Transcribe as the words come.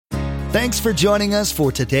Thanks for joining us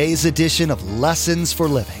for today's edition of Lessons for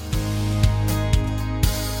Living.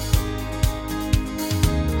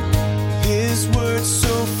 His word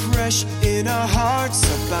so fresh in our hearts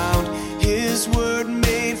abound. His word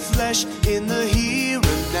made flesh in the here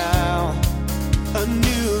and now. A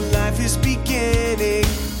new life is beginning.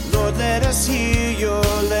 Lord, let us hear your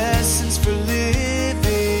lessons for living.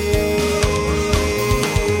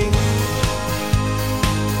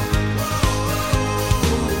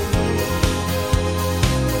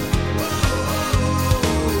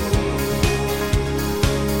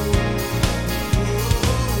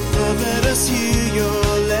 Lord, let us hear your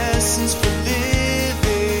lessons for living.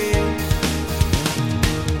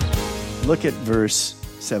 Look at verse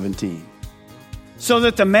 17. So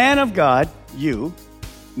that the man of God, you,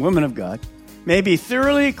 woman of God, may be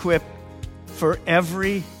thoroughly equipped for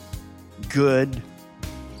every good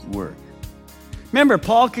work. Remember,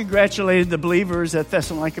 Paul congratulated the believers at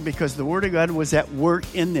Thessalonica because the Word of God was at work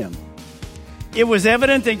in them. It was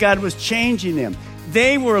evident that God was changing them.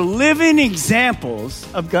 They were living examples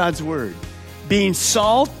of God's Word, being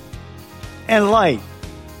salt and light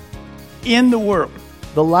in the world.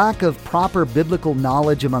 The lack of proper biblical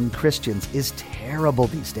knowledge among Christians is terrible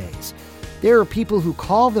these days. There are people who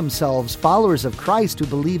call themselves followers of Christ who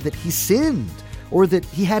believe that he sinned or that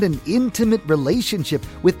he had an intimate relationship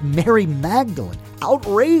with Mary Magdalene.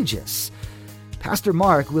 Outrageous! Pastor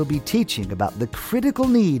Mark will be teaching about the critical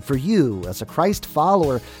need for you as a Christ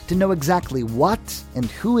follower to know exactly what and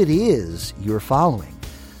who it is you're following.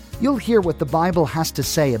 You'll hear what the Bible has to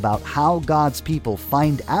say about how God's people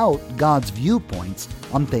find out God's viewpoints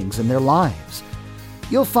on things in their lives.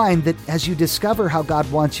 You'll find that as you discover how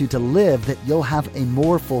God wants you to live, that you'll have a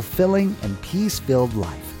more fulfilling and peace-filled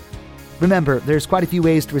life. Remember, there's quite a few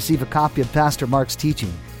ways to receive a copy of Pastor Mark's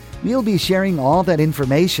teaching. We'll be sharing all that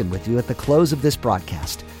information with you at the close of this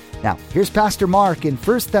broadcast. Now, here's Pastor Mark in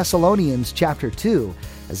 1 Thessalonians chapter 2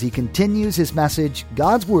 as he continues his message,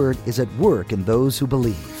 God's Word is at work in those who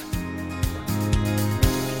believe.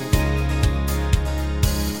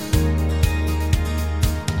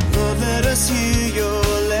 Let us hear your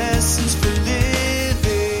lessons for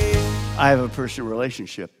living. I have a personal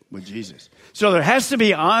relationship with Jesus. So there has to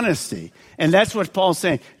be honesty. And that's what Paul's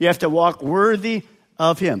saying. You have to walk worthy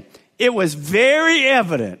of him. It was very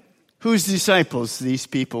evident whose disciples these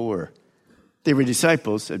people were. They were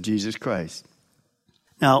disciples of Jesus Christ.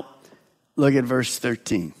 Now, look at verse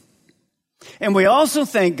 13. And we also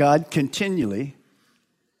thank God continually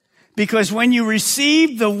because when you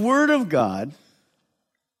received the word of God,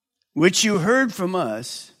 which you heard from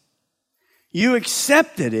us, you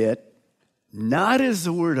accepted it not as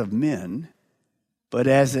the word of men, but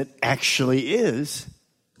as it actually is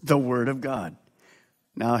the word of God.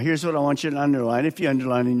 Now, here's what I want you to underline, if you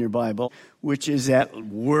underline in your Bible, which is at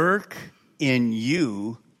work in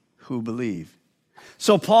you who believe.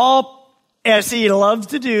 So Paul, as he loves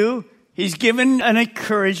to do, he's given an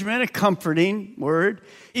encouragement, a comforting word.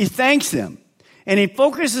 He thanks them. And he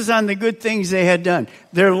focuses on the good things they had done.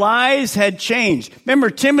 Their lives had changed. Remember,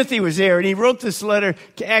 Timothy was there, and he wrote this letter,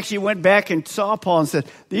 actually went back and saw Paul and said,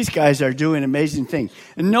 these guys are doing amazing things.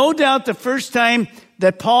 And no doubt the first time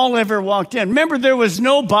that Paul ever walked in, remember, there was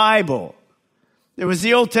no Bible. There was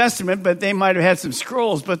the Old Testament, but they might have had some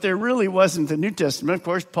scrolls, but there really wasn't the New Testament. Of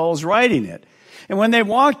course, Paul's writing it. And when they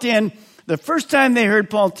walked in, the first time they heard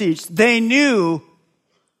Paul teach, they knew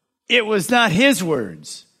it was not his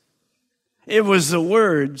words. It was the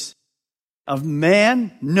words of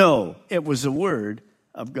man? No, it was the word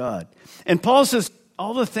of God. And Paul says,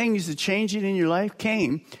 all the things that changing in your life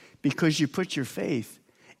came because you put your faith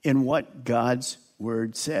in what God's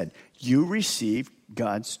word said. You received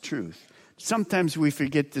God's truth. Sometimes we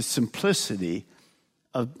forget the simplicity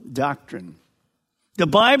of doctrine. The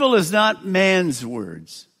Bible is not man's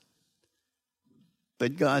words,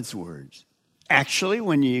 but God's words. Actually,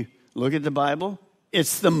 when you look at the Bible,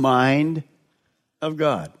 it's the mind of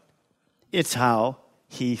God. It's how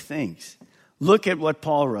he thinks. Look at what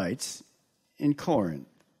Paul writes in Corinth.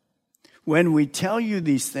 When we tell you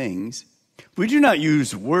these things, we do not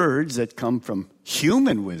use words that come from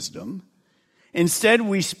human wisdom. Instead,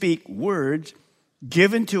 we speak words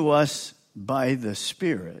given to us by the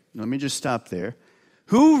Spirit. Let me just stop there.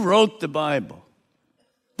 Who wrote the Bible?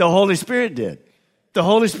 The Holy Spirit did. The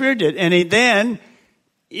Holy Spirit did. And he then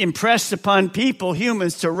impressed upon people,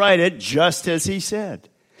 humans, to write it just as he said.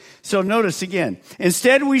 So notice again,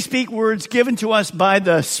 instead we speak words given to us by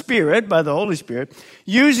the Spirit, by the Holy Spirit,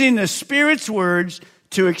 using the Spirit's words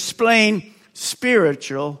to explain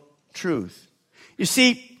spiritual truth. You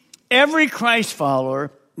see, every Christ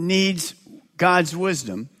follower needs God's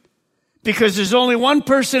wisdom Because there's only one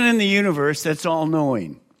person in the universe that's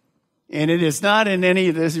all-knowing. And it is not in any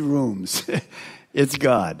of these rooms. It's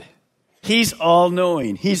God. He's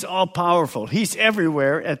all-knowing. He's all-powerful. He's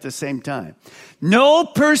everywhere at the same time. No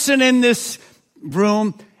person in this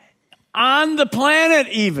room, on the planet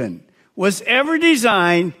even, was ever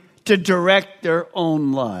designed to direct their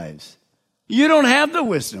own lives. You don't have the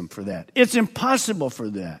wisdom for that. It's impossible for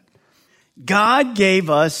that. God gave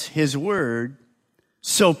us His Word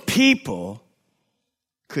so people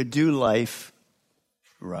could do life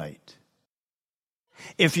right.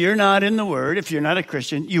 If you're not in the Word, if you're not a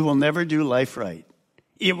Christian, you will never do life right.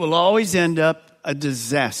 It will always end up a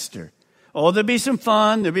disaster. Oh, there'll be some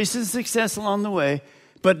fun, there'll be some success along the way,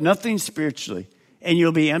 but nothing spiritually. And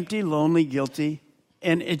you'll be empty, lonely, guilty,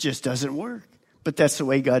 and it just doesn't work. But that's the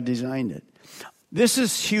way God designed it. This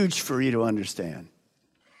is huge for you to understand.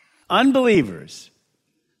 Unbelievers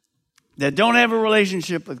that don't have a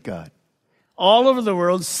relationship with God all over the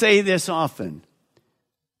world say this often.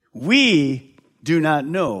 We do not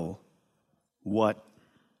know what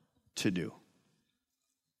to do.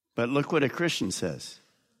 But look what a Christian says.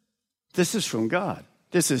 This is from God.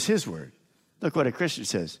 This is His Word. Look what a Christian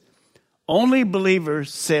says. Only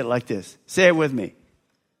believers say it like this. Say it with me.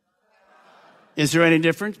 Is there any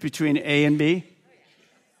difference between A and B?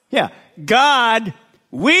 Yeah. God,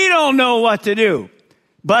 we don't know what to do,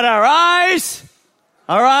 but our eyes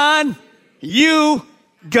are on you,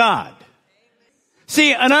 God.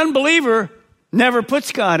 See, an unbeliever never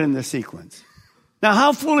puts God in the sequence. Now,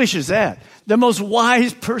 how foolish is that? The most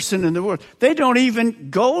wise person in the world, they don't even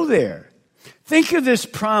go there. Think of this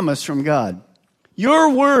promise from God.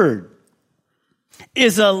 Your word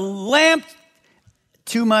is a lamp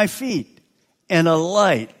to my feet and a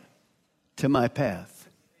light to my path.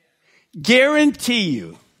 Guarantee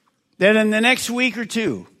you that in the next week or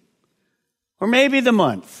two, or maybe the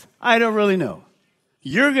month, I don't really know,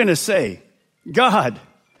 you're going to say, God,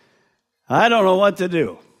 I don't know what to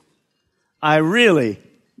do. I really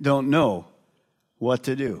don't know what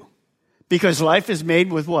to do. Because life is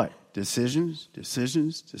made with what? Decisions,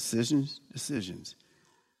 decisions, decisions, decisions.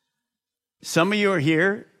 Some of you are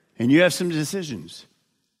here and you have some decisions.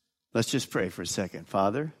 Let's just pray for a second.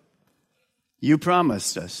 Father, you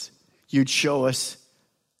promised us you'd show us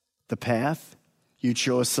the path. You'd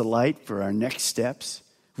show us the light for our next steps.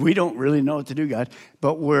 We don't really know what to do, God,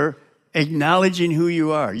 but we're acknowledging who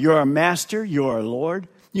you are. You're our master. You're our Lord.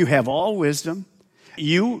 You have all wisdom.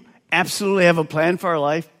 You absolutely have a plan for our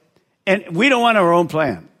life. And we don't want our own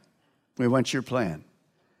plan. We want your plan.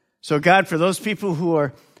 So God, for those people who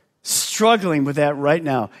are struggling with that right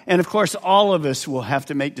now, and of course all of us will have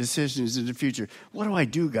to make decisions in the future. What do I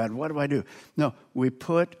do, God? What do I do? No, we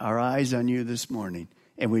put our eyes on you this morning,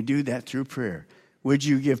 and we do that through prayer. Would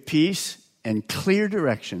you give peace and clear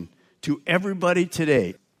direction to everybody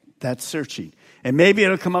today that's searching? And maybe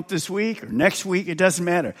it'll come up this week or next week. It doesn't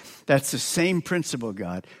matter. That's the same principle,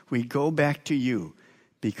 God. We go back to you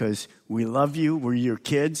because we love you. We're your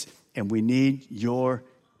kids, and we need your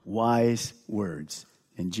wise words.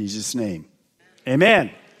 In Jesus' name.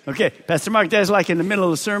 Amen. Okay, Pastor Mark, that's like in the middle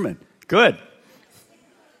of the sermon. Good.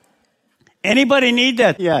 Anybody need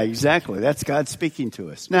that? Yeah, exactly. That's God speaking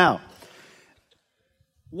to us. Now,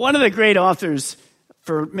 one of the great authors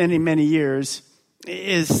for many, many years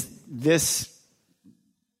is this.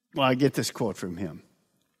 Well, I get this quote from him.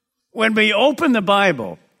 When we open the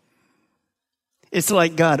Bible, it's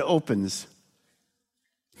like God opens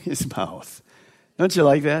his mouth. Don't you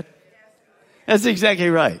like that? That's exactly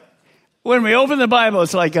right. When we open the Bible,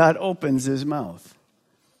 it's like God opens his mouth.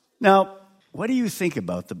 Now, what do you think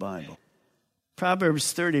about the Bible?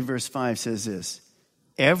 Proverbs 30, verse 5 says this.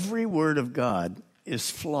 Every word of God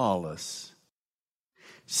is flawless.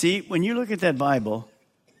 See, when you look at that Bible,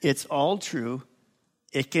 it's all true.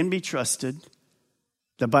 It can be trusted.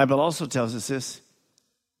 The Bible also tells us this.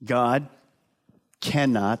 God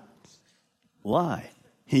cannot lie.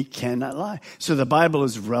 He cannot lie. So the Bible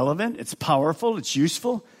is relevant. It's powerful. It's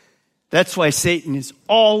useful. That's why Satan is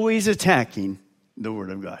always attacking the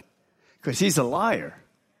Word of God. Because he's a liar.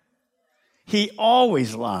 He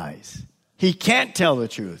always lies. He can't tell the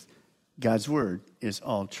truth. God's Word is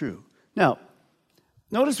all true. Now,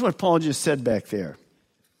 notice what Paul just said back there.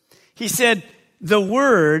 He said, the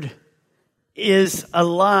Word is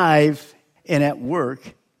alive and at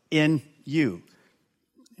work in you.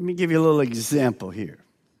 Let me give you a little example here.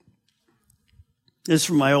 This is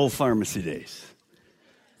from my old pharmacy days.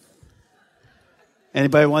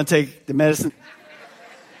 Anybody want to take the medicine?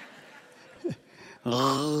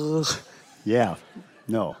 Yeah,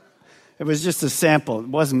 no. It was just a sample. It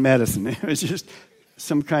wasn't medicine. It was just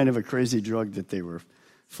some kind of a crazy drug that they were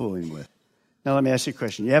fooling with. Now let me ask you a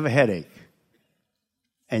question. You have a headache,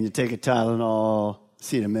 and you take a Tylenol,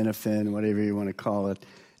 acetaminophen, whatever you want to call it,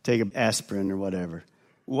 take an aspirin or whatever.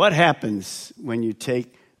 What happens when you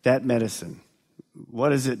take that medicine? What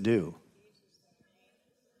does it do?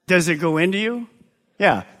 Does it go into you?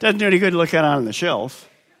 Yeah, doesn't do any good to look at it on the shelf.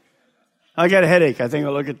 I got a headache. I think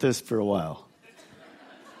I'll look at this for a while.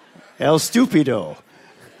 El Stupido.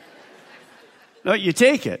 No, you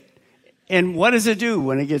take it. And what does it do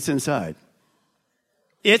when it gets inside?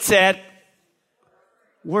 It's at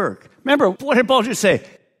work. Remember, what did Paul just say?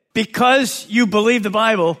 Because you believe the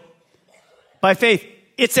Bible by faith,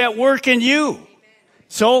 it's at work in you.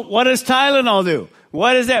 So what does Tylenol do?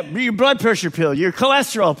 What is that? Your blood pressure pill, your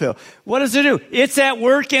cholesterol pill. What does it do? It's at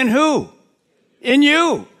work in who? In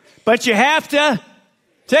you. But you have to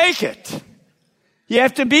take it. You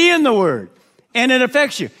have to be in the Word. And it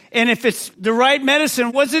affects you. And if it's the right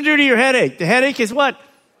medicine, what's it do to your headache? The headache is what?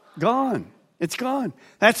 Gone. It's gone.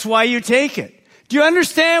 That's why you take it. Do you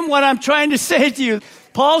understand what I'm trying to say to you?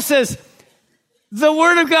 Paul says, the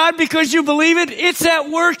Word of God, because you believe it, it's at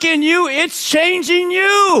work in you. It's changing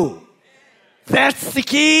you. That's the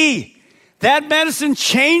key. That medicine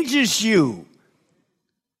changes you.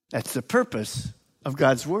 That's the purpose of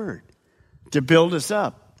God's Word, to build us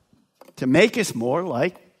up, to make us more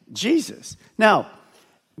like Jesus. Now,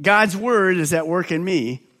 God's Word is at work in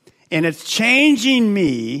me, and it's changing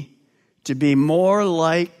me to be more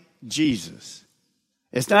like Jesus.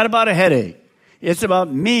 It's not about a headache. It's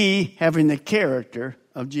about me having the character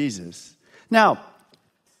of Jesus. Now,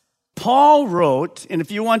 Paul wrote, and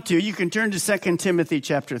if you want to, you can turn to 2 Timothy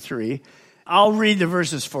chapter 3. I'll read the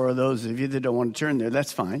verses for those of you that don't want to turn there.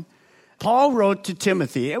 That's fine. Paul wrote to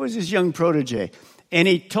Timothy. It was his young protege. And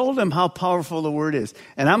he told him how powerful the Word is.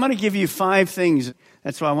 And I'm going to give you 5 things.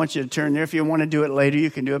 That's why I want you to turn there. If you want to do it later, you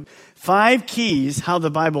can do it. 5 keys how the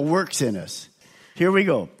Bible works in us. Here we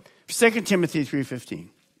go. 2 Timothy 3:15.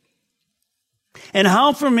 And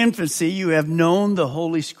how from infancy you have known the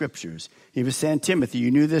Holy Scriptures. He was saying, Timothy, you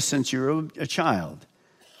knew this since you were a child.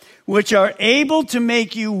 Which are able to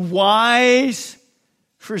make you wise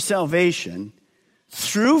for salvation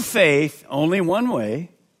through faith, only one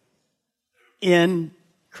way, in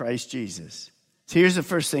Christ Jesus. So here's the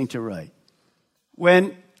first thing to write.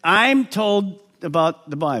 When I'm told about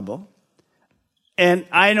the Bible, and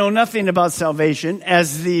I know nothing about salvation,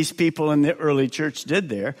 as these people in the early church did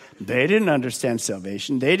there, they didn't understand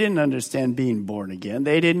salvation. They didn't understand being born again.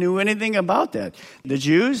 They didn't know anything about that. The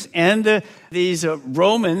Jews and these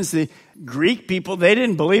Romans, the Greek people, they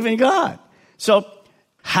didn't believe in God. So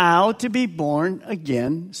how to be born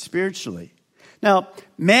again spiritually. Now,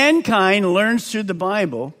 mankind learns through the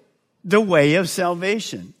Bible the way of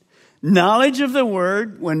salvation. Knowledge of the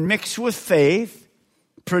Word, when mixed with faith,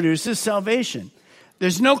 produces salvation.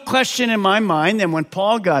 There's no question in my mind that when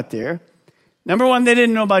Paul got there, number one, they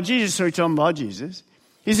didn't know about Jesus, so he told them about Jesus.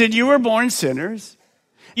 He said, you were born sinners.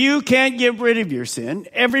 You can't get rid of your sin.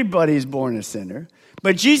 Everybody's born a sinner.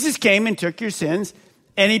 But Jesus came and took your sins,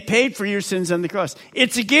 and he paid for your sins on the cross.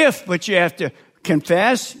 It's a gift, but you have to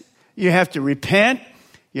confess. You have to repent.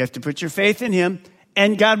 You have to put your faith in him,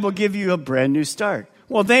 and God will give you a brand new start.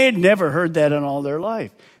 Well, they had never heard that in all their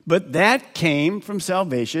life. But that came from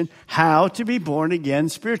salvation, how to be born again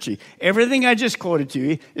spiritually. Everything I just quoted to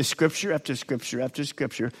you is scripture after scripture after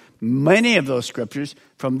scripture. Many of those scriptures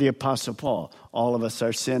from the Apostle Paul. All of us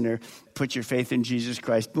are sinner. Put your faith in Jesus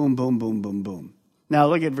Christ. Boom, boom, boom, boom, boom. Now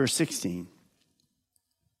look at verse 16.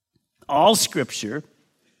 All scripture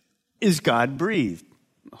is God-breathed.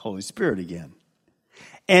 Holy Spirit again.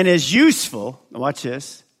 And is useful, watch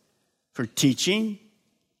this, for teaching,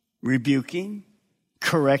 rebuking,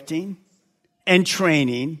 correcting, and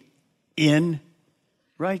training in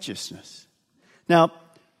righteousness. Now,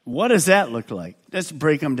 what does that look like? Let's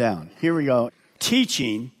break them down. Here we go.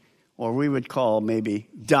 Teaching, or we would call maybe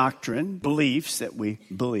doctrine, beliefs that we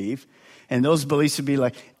believe. And those beliefs would be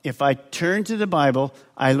like, if I turn to the Bible,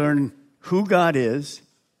 I learn who God is,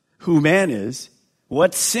 who man is,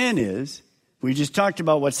 what sin is. We just talked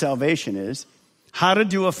about what salvation is, how to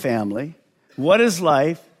do a family, what is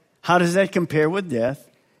life, how does that compare with death,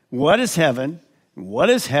 what is heaven,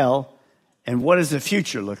 what is hell, and what does the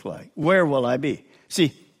future look like? Where will I be?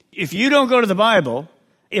 See, if you don't go to the Bible,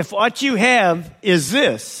 if what you have is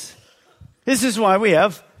this is why we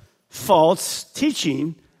have false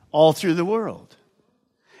teaching all through the world.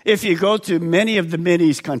 If you go to many of the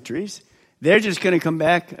Mideast countries, they're just going to come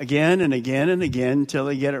back again and again and again until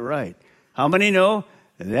they get it right. How many know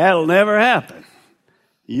that'll never happen?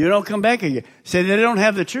 You don't come back again. Say they don't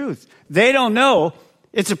have the truth. They don't know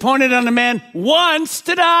it's appointed unto man once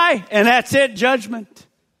to die, and that's it, judgment.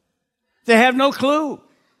 They have no clue.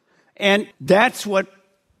 And that's what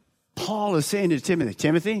Paul is saying to Timothy.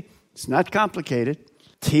 Timothy, it's not complicated.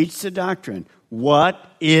 Teach the doctrine. What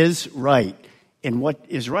is right? And what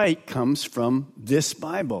is right comes from this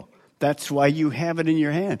Bible. That's why you have it in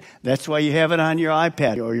your hand. That's why you have it on your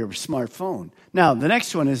iPad or your smartphone. Now, the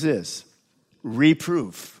next one is this.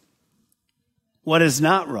 Reproof. What is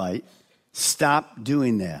not right, stop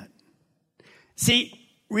doing that. See,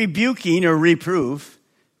 rebuking or reproof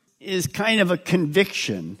is kind of a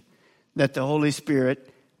conviction that the Holy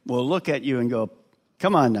Spirit will look at you and go,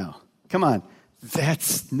 come on now, come on.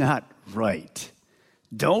 That's not right.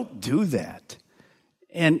 Don't do that.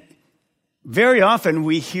 And very often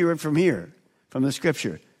we hear it from here, from the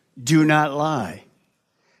Scripture. Do not lie.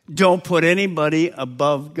 Don't put anybody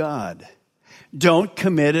above God. Don't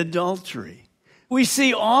commit adultery. We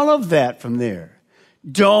see all of that from there.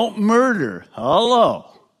 Don't murder.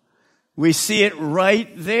 Hello. We see it right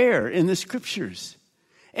there in the Scriptures.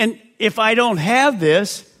 And if I don't have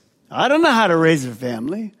this, I don't know how to raise a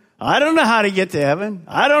family. I don't know how to get to heaven.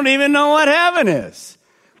 I don't even know what heaven is.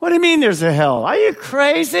 What do you mean there's a hell? Are you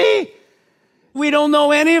crazy? We don't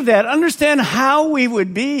know any of that. Understand how we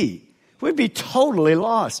would be. We'd be totally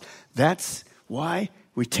lost. That's why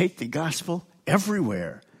we take the gospel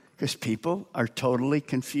everywhere, because people are totally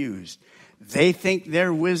confused. They think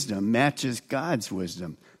their wisdom matches God's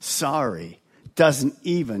wisdom. Sorry, doesn't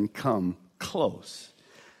even come close.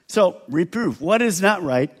 So, reproof. What is not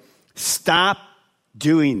right? Stop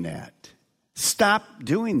doing that. Stop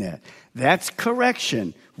doing that. That's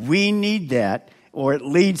correction. We need that, or it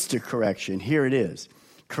leads to correction. Here it is.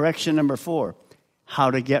 Correction number 4,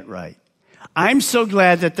 how to get right. I'm so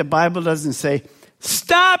glad that the Bible doesn't say,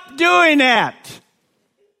 stop doing that.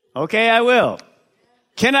 Okay, I will.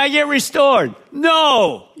 Can I get restored?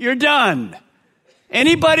 No, you're done.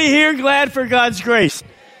 Anybody here glad for God's grace?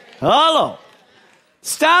 Hello.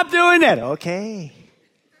 Stop doing that. Okay.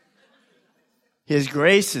 His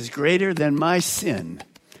grace is greater than my sin.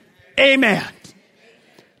 Amen.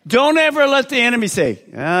 Don't ever let the enemy say,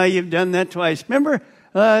 oh, you've done that twice. Remember,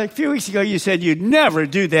 a few weeks ago you said you'd never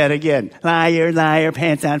do that again. Liar, liar,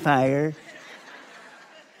 pants on fire.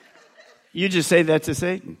 You just say that to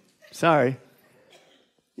Satan. Sorry.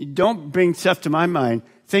 Don't bring stuff to my mind.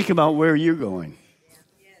 Think about where you're going.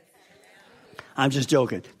 I'm just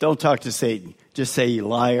joking. Don't talk to Satan. Just say you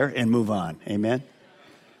liar and move on. Amen?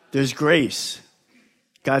 There's grace.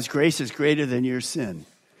 God's grace is greater than your sin.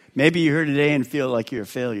 Maybe you're here today and feel like you're a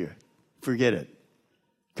failure. Forget it.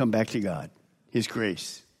 Come back to God. His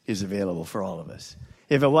grace is available for all of us.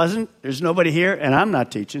 If it wasn't, there's nobody here, and I'm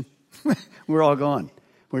not teaching. We're all gone.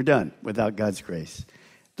 We're done without God's grace.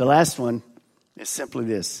 The last one is simply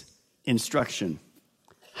this, instruction.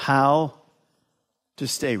 How to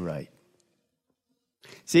stay right.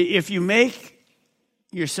 See, if you make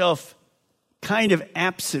yourself kind of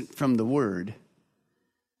absent from the Word,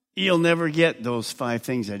 you'll never get those 5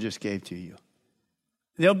 things I just gave to you.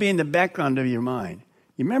 They'll be in the background of your mind.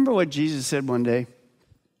 You remember what Jesus said one day?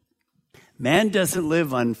 Man doesn't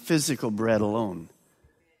live on physical bread alone,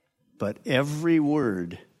 but every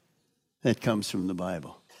word that comes from the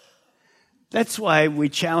Bible. That's why we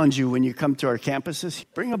challenge you when you come to our campuses,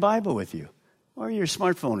 bring a Bible with you or your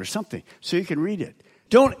smartphone or something so you can read it.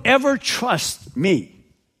 Don't ever trust me.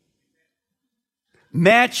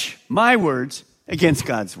 Match my words against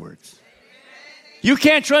God's words. You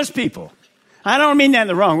can't trust people. I don't mean that in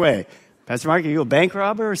the wrong way. Pastor Mark, are you a bank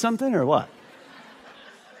robber or something or what?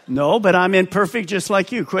 No, but I'm imperfect just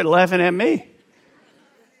like you. Quit laughing at me.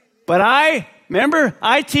 But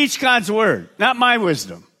I teach God's word, not my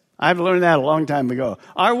wisdom. I've learned that a long time ago.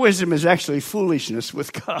 Our wisdom is actually foolishness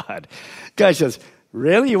with God. God says,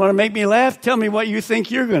 really? You want to make me laugh? Tell me what you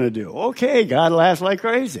think you're going to do. Okay, God laughs like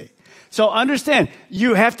crazy. So understand,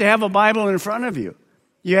 you have to have a Bible in front of you.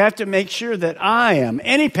 You have to make sure that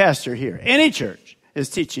any pastor here, any church, is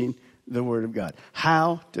teaching the Word of God.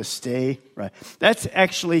 How to stay right. That's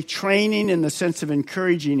actually training in the sense of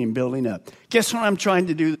encouraging and building up. Guess what I'm trying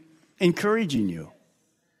to do? Encouraging you.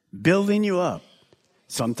 Building you up.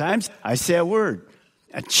 Sometimes I say a word,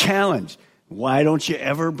 a challenge. Why don't you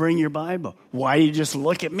ever bring your Bible? Why do you just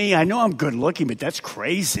look at me? I know I'm good looking, but that's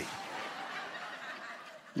crazy.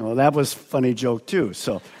 Well, that was a funny joke too.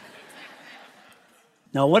 So,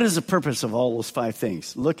 now what is the purpose of all those 5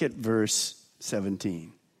 things? Look at verse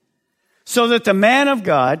 17. So that the man of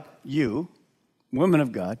God, you, woman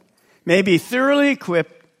of God, may be thoroughly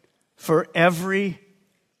equipped for every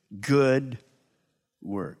good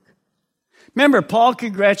work. Remember, Paul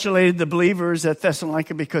congratulated the believers at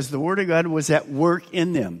Thessalonica because the Word of God was at work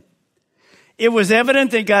in them. It was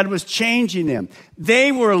evident that God was changing them.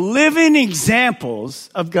 They were living examples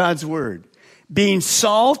of God's word, being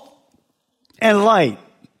salt and light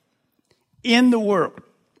in the world.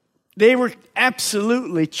 They were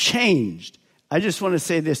absolutely changed. I just want to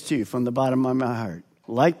say this to you from the bottom of my heart.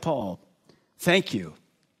 Like Paul, thank you.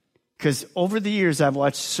 Because over the years, I've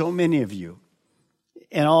watched so many of you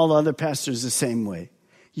and all the other pastors the same way.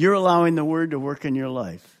 You're allowing the word to work in your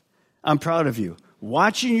life. I'm proud of you.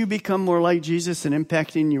 Watching you become more like Jesus and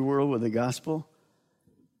impacting your world with the gospel,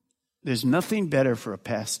 there's nothing better for a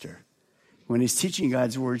pastor when he's teaching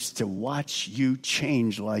God's words to watch you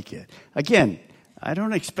change like it. Again, I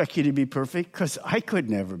don't expect you to be perfect because I could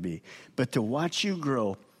never be. But to watch you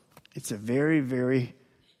grow, it's a very, very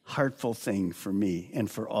heartful thing for me and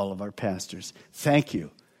for all of our pastors. Thank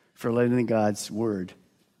you for letting God's word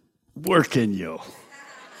work in you.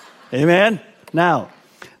 Amen? Now,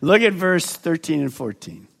 look at verse 13 and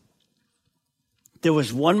 14. There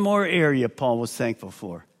was one more area Paul was thankful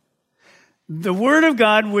for. The word of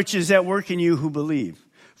God which is at work in you who believe.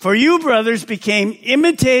 For you, brothers, became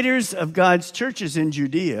imitators of God's churches in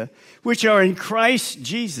Judea, which are in Christ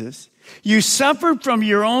Jesus. You suffered from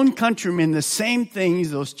your own countrymen the same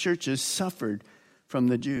things those churches suffered from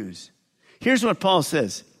the Jews. Here's what Paul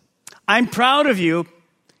says. I'm proud of you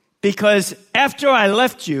because after I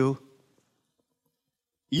left you,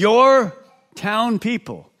 your town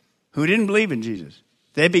people who didn't believe in Jesus,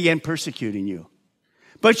 they began persecuting you.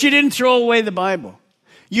 But you didn't throw away the Bible.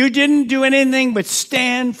 You didn't do anything but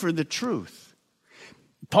stand for the truth.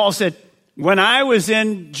 Paul said, when I was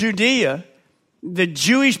in Judea, the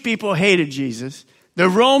Jewish people hated Jesus. The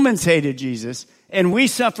Romans hated Jesus. And we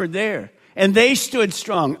suffered there. And they stood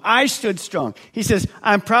strong. I stood strong. He says,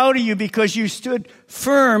 I'm proud of you because you stood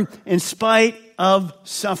firm in spite of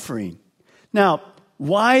suffering. Now,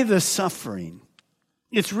 why the suffering?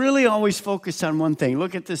 It's really always focused on one thing.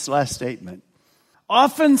 Look at this last statement.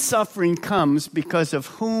 Often suffering comes because of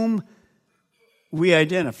whom we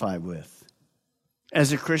identify with.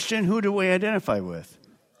 As a Christian, who do we identify with?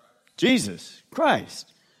 Jesus,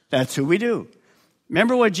 Christ. That's who we do.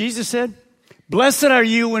 Remember what Jesus said? Blessed are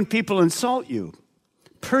you when people insult you,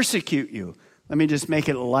 persecute you. Let me just make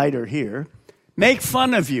it lighter here. Make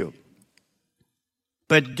fun of you.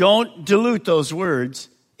 But don't dilute those words,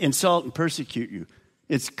 insult and persecute you.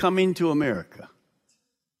 It's coming to America.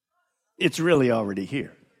 It's really already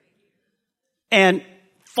here. And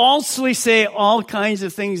falsely say all kinds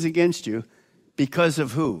of things against you because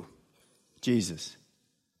of who? Jesus.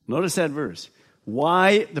 Notice that verse.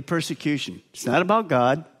 Why the persecution? It's not about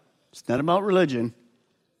God. It's not about religion.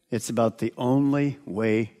 It's about the only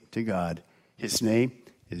way to God. His name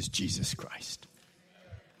is Jesus Christ.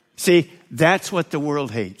 See, that's what the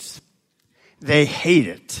world hates. They hate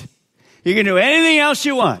it. You can do anything else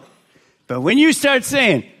you want. But when you start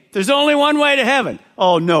saying, there's only one way to heaven.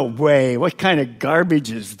 Oh, no way. What kind of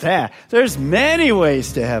garbage is that? There's many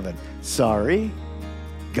ways to heaven. Sorry.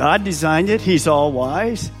 God designed it. He's all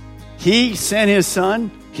wise. He sent his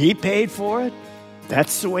son. He paid for it.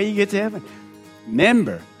 That's the way you get to heaven.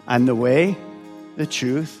 Remember, I'm the way, the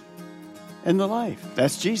truth, and the life.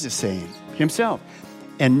 That's Jesus saying himself.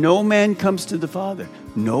 And no man comes to the Father.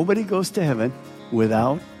 Nobody goes to heaven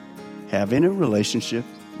without having a relationship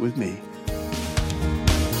with me.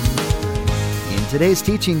 In today's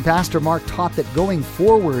teaching, Pastor Mark taught that going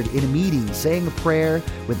forward in a meeting, saying a prayer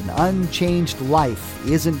with an unchanged life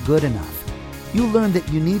isn't good enough. You learned that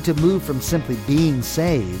you need to move from simply being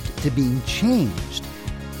saved to being changed.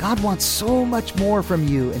 God wants so much more from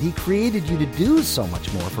you, and He created you to do so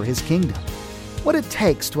much more for His kingdom. What it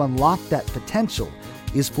takes to unlock that potential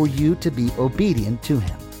is for you to be obedient to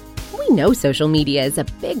Him. We know social media is a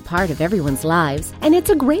big part of everyone's lives, and it's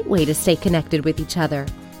a great way to stay connected with each other.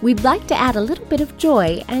 We'd like to add a little bit of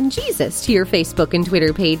joy and Jesus to your Facebook and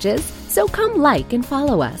Twitter pages, so come like and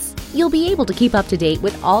follow us. You'll be able to keep up to date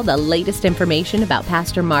with all the latest information about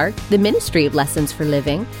Pastor Mark, the ministry of Lessons for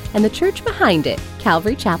Living, and the church behind it,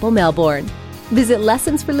 Calvary Chapel, Melbourne. Visit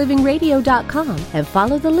lessonsforlivingradio.com and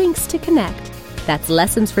follow the links to connect. That's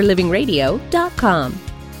lessonsforlivingradio.com.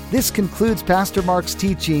 This concludes Pastor Mark's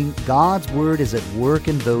teaching, God's Word is at work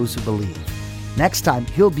in those who believe. Next time,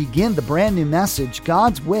 he'll begin the brand new message,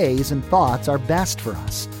 God's ways and thoughts are best for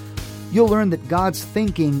us. You'll learn that God's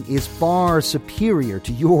thinking is far superior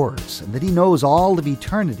to yours and that He knows all of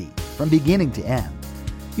eternity from beginning to end.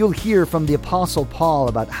 You'll hear from the Apostle Paul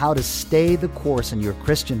about how to stay the course in your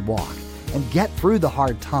Christian walk and get through the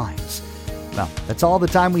hard times. Well, that's all the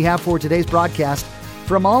time we have for today's broadcast.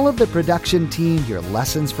 From all of the production team here at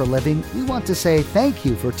Lessons for Living, we want to say thank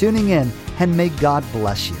you for tuning in and may God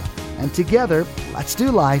bless you. And together, let's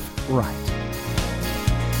do life right.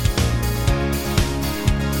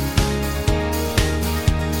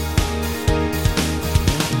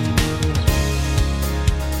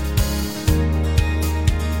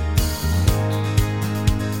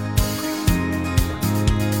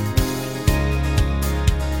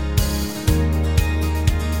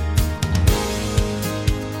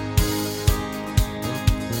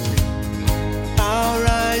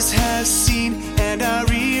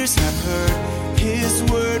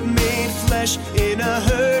 flesh in a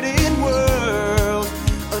hurting world.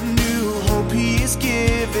 A new hope he is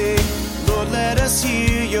giving.